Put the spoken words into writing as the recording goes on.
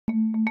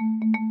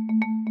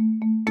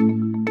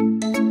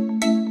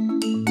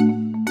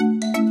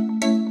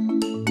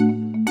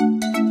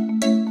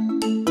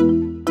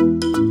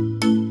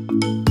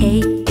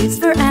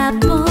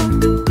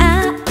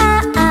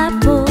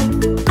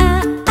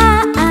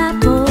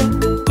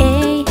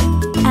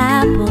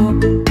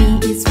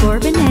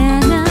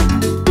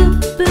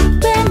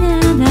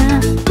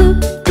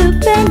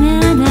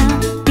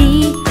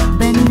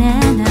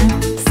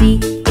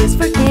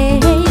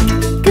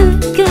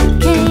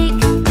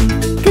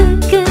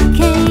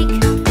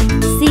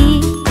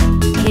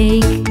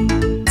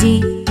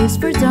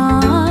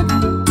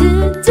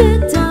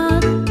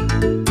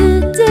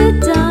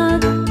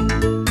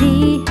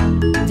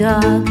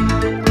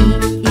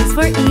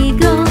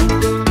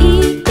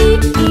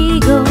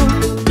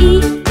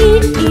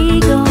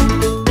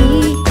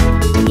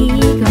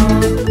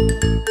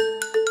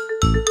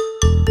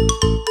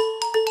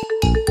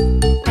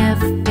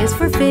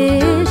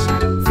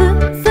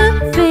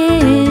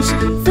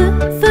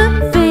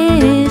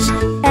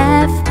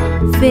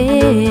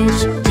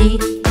fish. G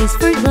is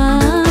for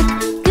glove.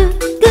 Good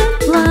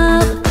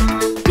glove.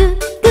 Good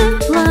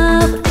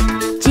glove.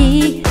 G,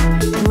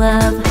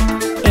 glove.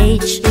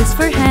 H is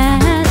for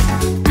hat.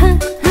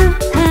 Hat.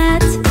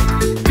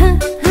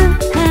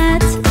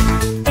 Hat.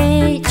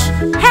 H,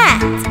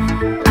 hat.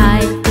 I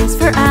is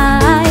for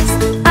eyes.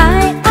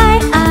 Eyes.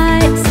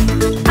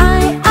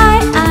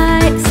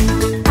 Eyes.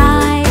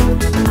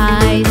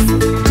 Eyes.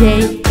 J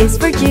is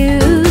for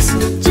juice.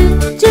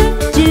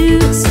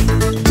 Juice.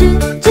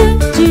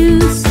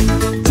 Juice.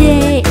 J,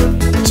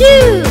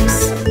 juice.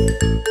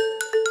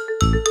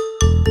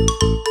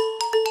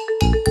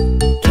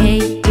 K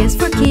is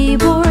for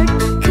keyboard.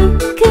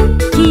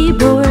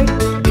 Keyboard.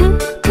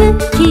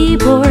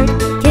 Keyboard.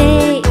 K,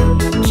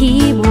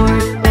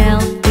 keyboard.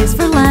 L is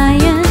for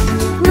lion.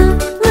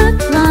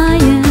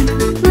 Lion.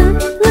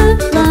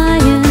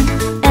 Lion.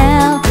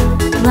 L,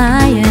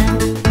 lion.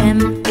 M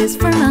is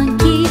for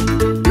monkey.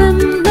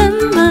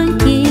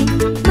 Monkey.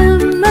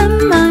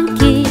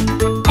 Monkey.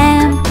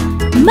 M,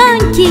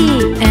 monkey.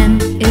 N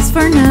is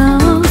for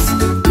nose.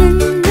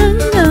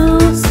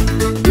 Nose.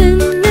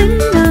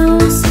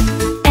 Nose.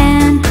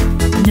 N,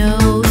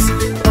 nose.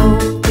 O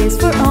is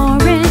for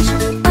orange.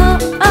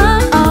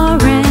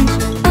 Orange.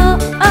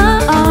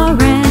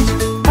 Orange.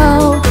 O,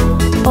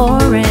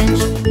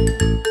 orange.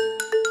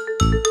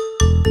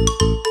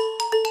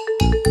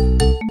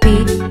 P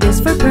is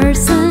for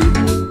person.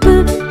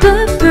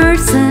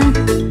 Person.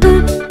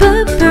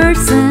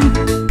 Person.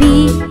 P,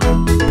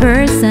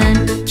 person.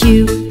 Q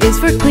is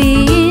for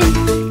queen.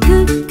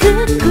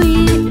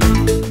 Queen.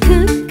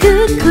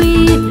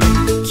 Queen.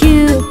 Q,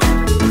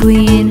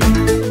 queen.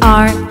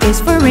 R is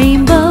for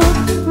rainbow.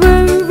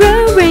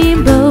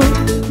 Rainbow.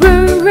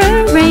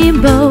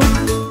 Rainbow.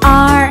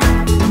 R,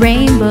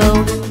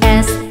 rainbow.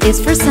 S is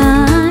for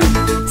sun.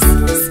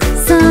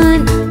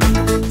 Sun.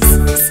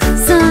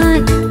 Sun.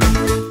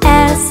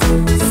 S,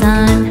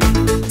 sun.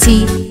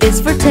 T is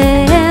for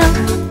tail.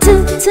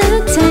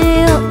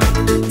 Tail.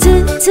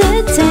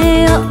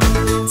 Tail.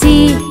 T,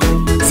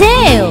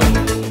 tail.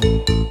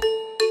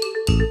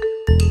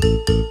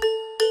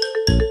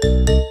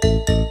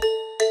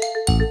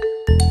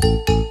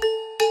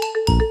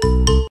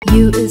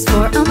 U is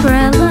for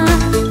umbrella.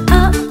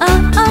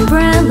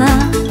 Umbrella.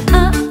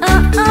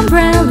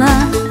 Umbrella.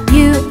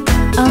 U,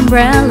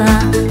 umbrella.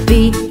 V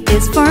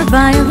is for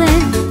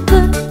violin.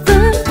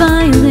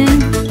 Violin.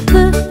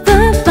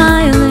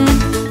 Violin.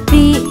 V,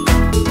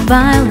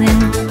 violin.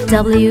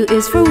 W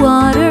is for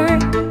water.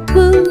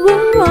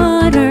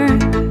 Water.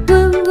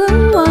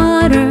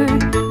 Water.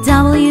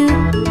 W,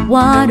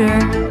 water.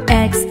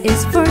 X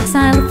is for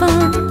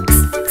xylophone.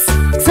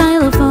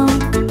 Xylophone.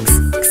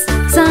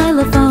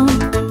 Xylophone.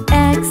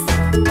 X,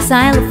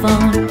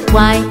 xylophone.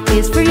 Y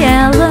is for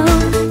yellow.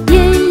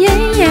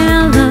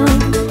 Yellow.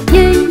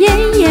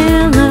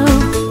 Yellow.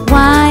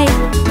 Y,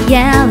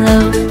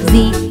 yellow. Z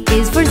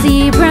is for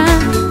zebra.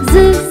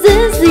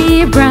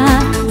 Zebra.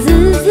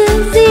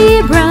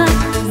 Zebra.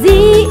 Z,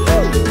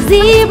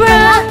 zebra.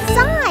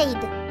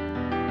 Outside!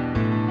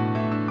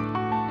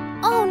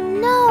 Oh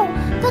no!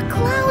 The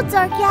clouds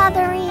are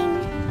gathering!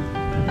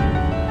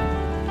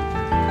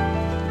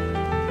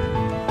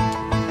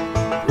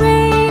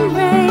 Rain,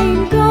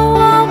 rain, go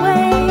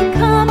away.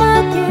 Come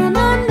again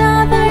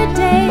another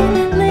day.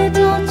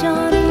 Little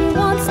Johnny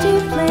wants to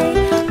play.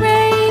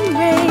 Rain,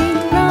 rain,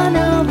 run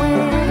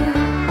away.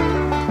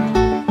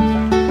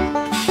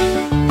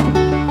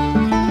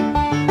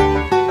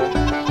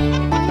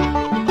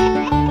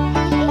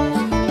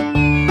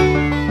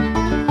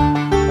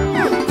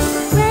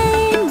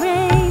 Rain,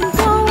 rain,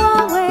 go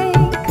away.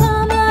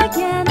 Come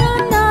again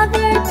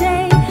another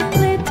day.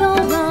 Little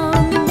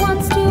Ron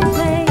wants to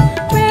play.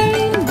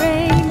 Rain,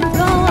 rain,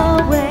 go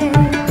away.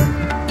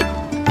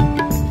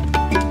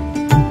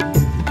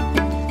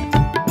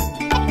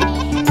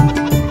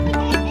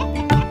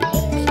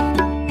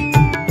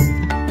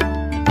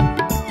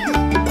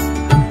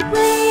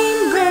 Rain,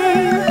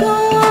 rain, go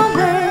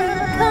away.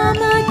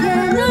 Come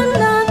again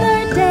another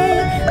day.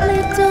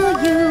 Little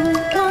you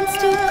wants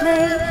to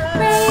play.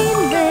 Rain,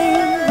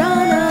 rain,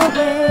 run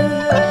away.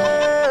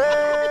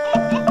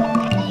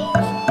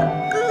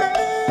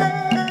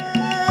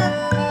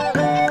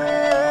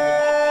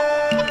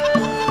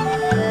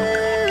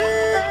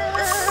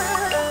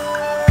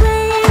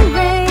 Rain,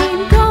 rain,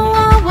 go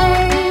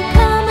away.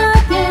 Come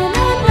again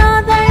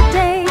another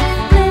day.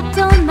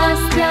 Little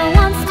Nastya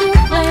wants to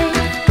play.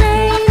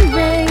 Rain,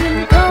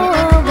 rain, go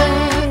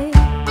away.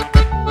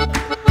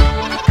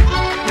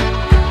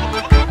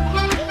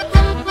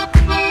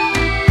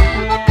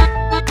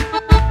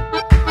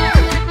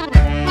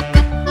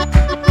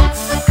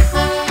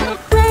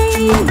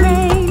 Rain,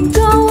 rain,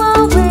 go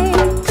away.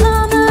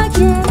 Come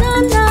again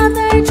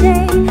another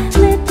day.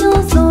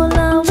 Little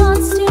Zola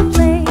wants to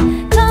play.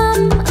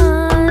 Come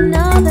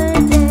another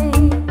day.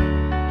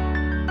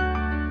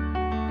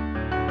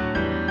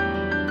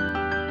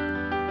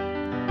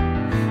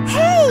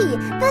 Hey!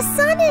 The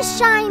sun is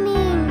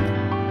shining!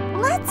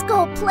 Let's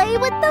go play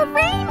with the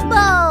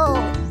rainbow!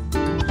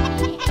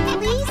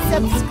 Please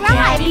subscribe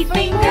Daddy for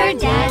finger, more new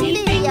daddy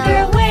videos.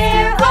 finger,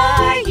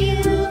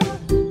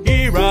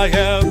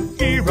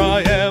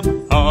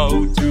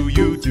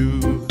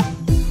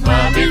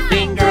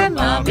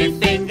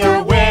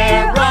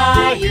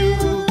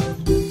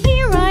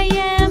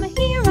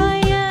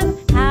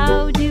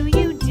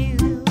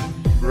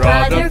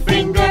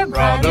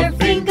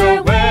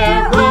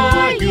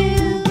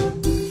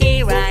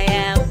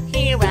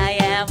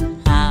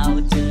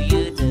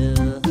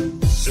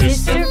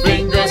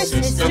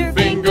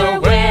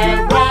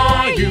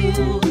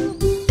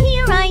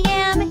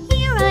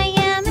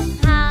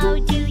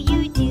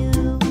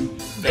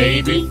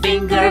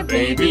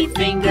 Baby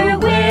finger,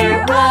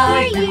 where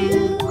are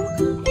you?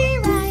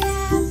 Here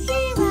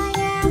I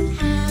am,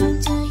 how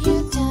do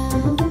you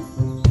do?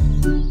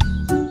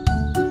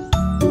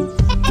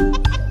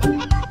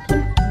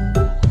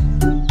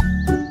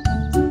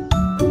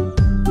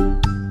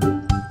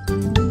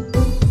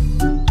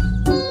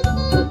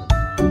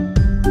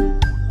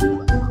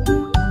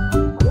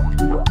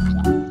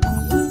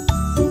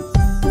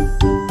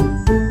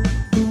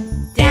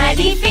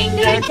 Daddy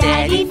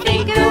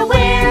finger,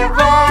 where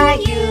are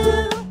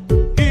you?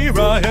 Here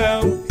I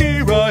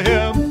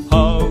am,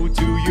 how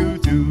do you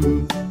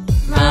do?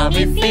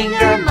 Mommy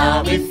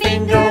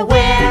finger,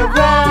 where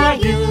are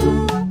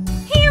you?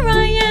 Here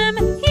I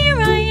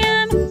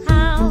am,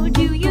 how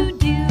do you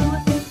do?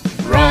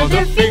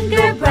 Brother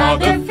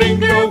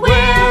finger,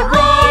 where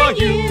are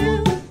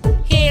you?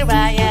 Here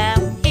I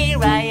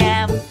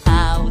am,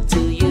 how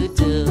do you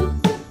do?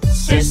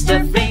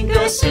 Sister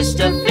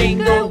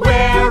finger,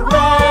 where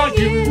are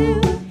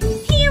you?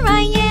 Here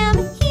I am,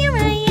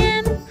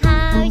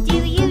 how do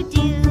you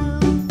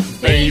do?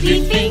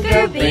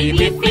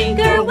 Baby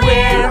finger,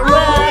 where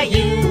are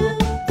you?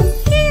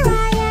 Here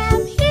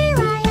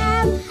I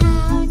am,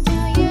 how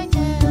do you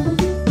do?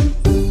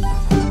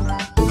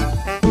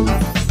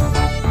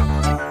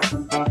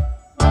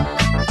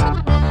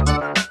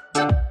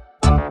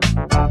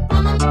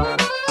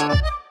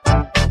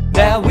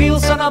 The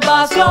wheels on a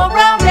bus go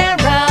round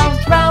and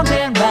round, round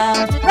and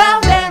round,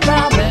 round and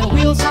round. The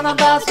wheels on a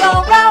bus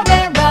go round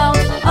and round,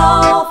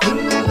 all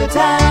through the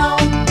town.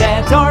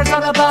 The doors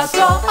on the bus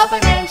go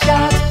open and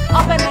shut,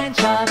 open and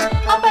shut,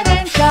 open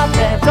and shut.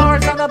 The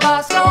doors on the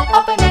bus go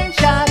open and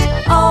shut,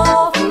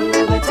 all through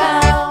the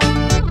town.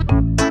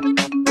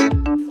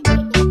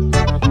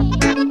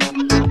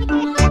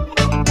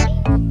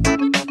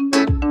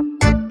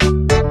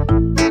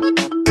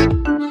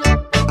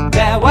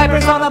 The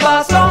wipers on the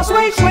bus go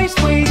swish, swish,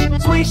 swish,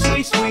 swish,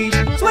 swish, swish,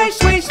 swish,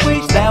 swish,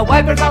 swish. The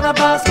wipers on the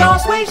bus go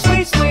swish,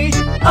 swish, swish,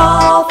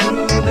 all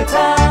through the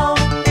town.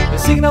 The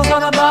signals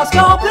on the bus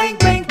go blink,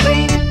 blink,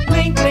 blink,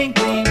 blink, blink,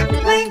 blink,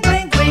 blink,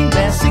 blink, blink.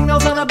 The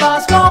signals on the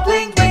bus go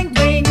blink, blink,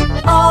 blink,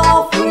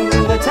 all through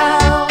the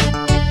town.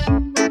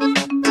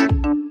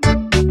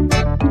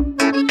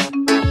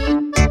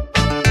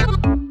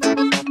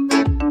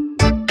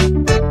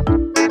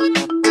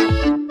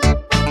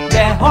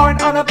 The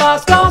horn on the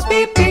bus goes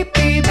beep, beep,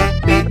 beep,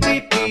 beep,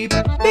 beep, beep,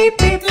 beep,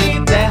 beep,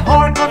 beep. The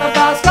horn on the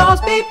bus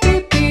goes beep,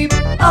 beep, beep,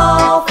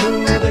 all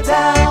through the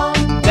town.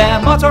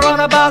 The motor on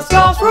the bus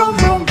goes vroom,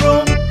 vroom,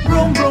 vroom,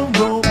 vroom, vroom,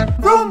 vroom,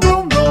 vroom,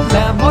 vroom, vroom.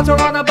 The motor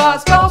on the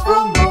bus goes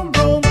vroom, vroom,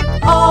 vroom,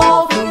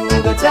 all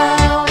through the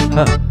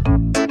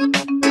town.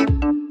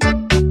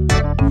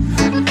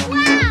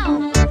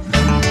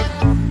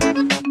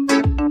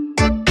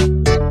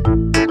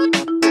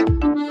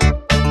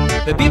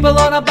 The people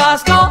on the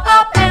bus go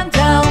up and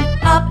down,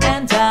 up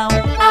and down,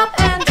 up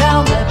and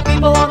down. The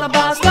people on the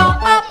bus go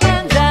up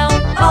and down,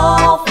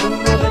 all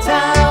through the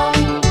town.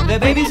 The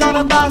babies on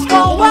the bus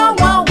go wah,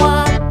 wah,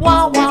 wah,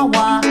 wah, wah,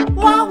 wah,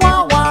 wah,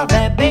 wah, wah.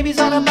 The babies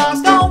on the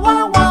bus go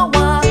wah, wah,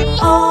 wah,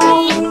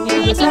 all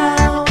through the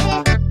town.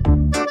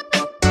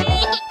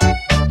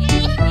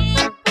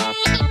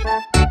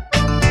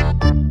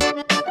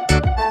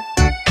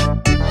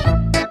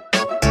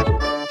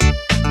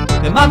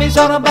 The mommies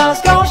on the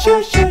bus go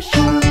shoo, shoo,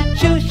 shoo,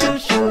 shoo, shoo,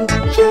 shoo,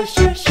 shoo,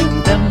 shoo, shoo.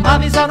 The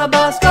mommies on the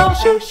bus go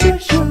shoo, shoo,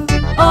 shoo,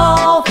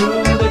 all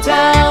through the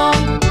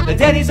town. The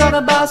daddies on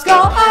the bus go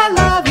I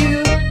love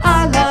you,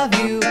 I love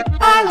you,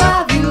 I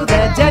love you.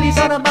 The daddies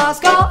on the bus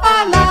go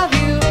I love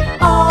you,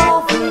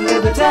 all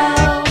through the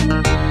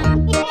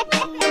town.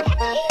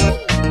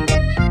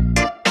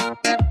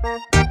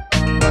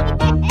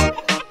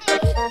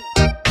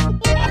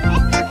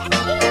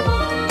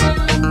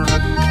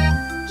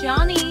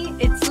 Johnny,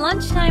 it's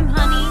lunchtime,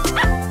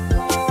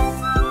 honey.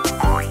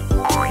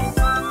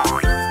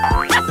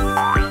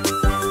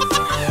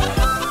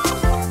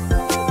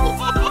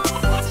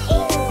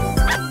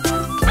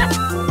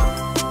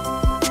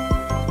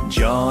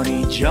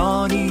 Johny,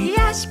 Johny,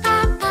 Yes,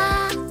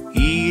 Papa.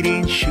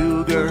 eating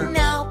sugar,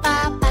 No,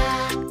 Papa.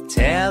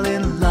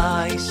 telling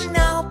lies.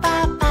 No,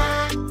 Papa.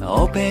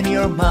 Open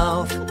your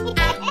mouth.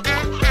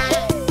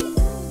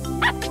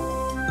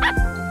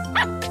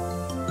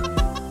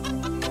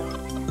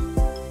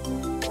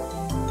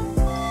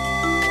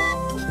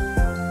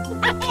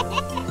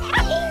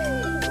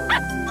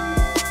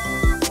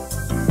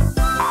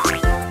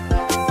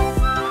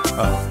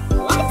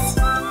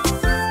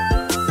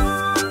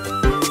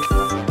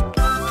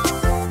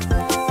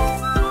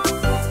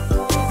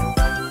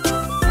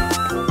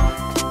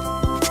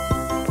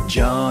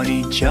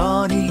 Johny,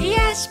 Johny,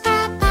 Yes,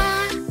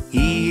 Papa.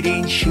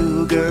 eating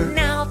sugar,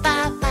 No,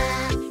 Papa.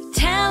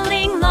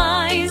 Telling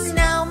lies.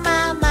 No,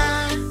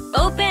 Mama.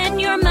 Open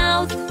your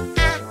mouth.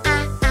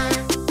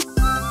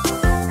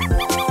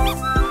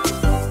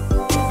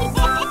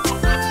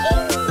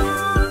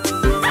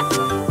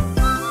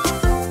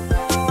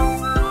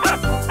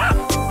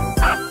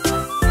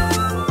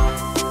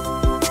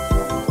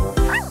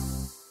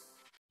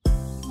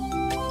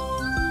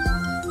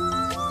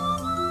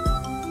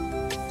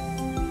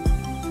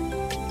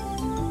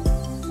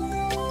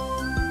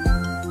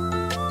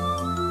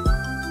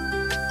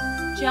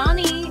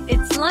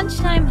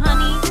 lunchtime,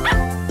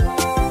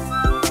 honey.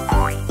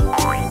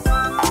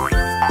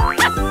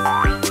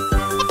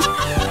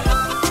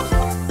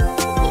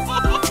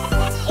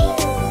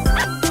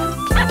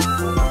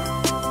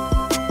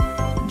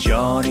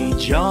 Johny,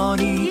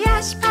 Johny,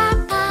 Yes,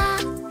 Papa.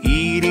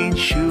 eating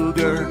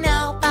sugar,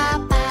 No,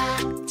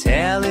 Papa.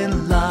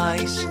 telling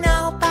lies.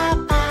 No,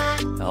 Papa.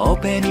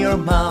 Open your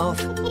mouth.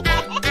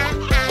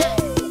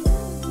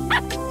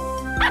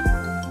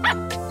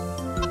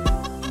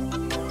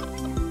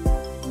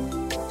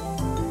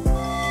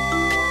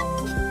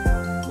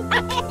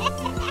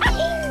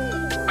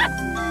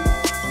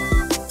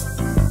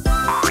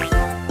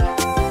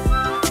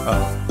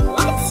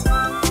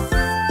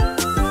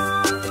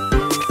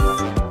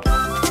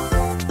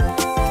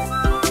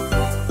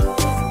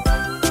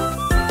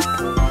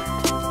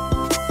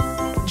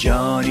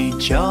 Johny,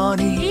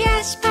 Johny,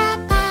 Yes,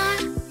 Papa.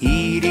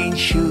 eating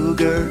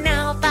sugar,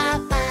 No,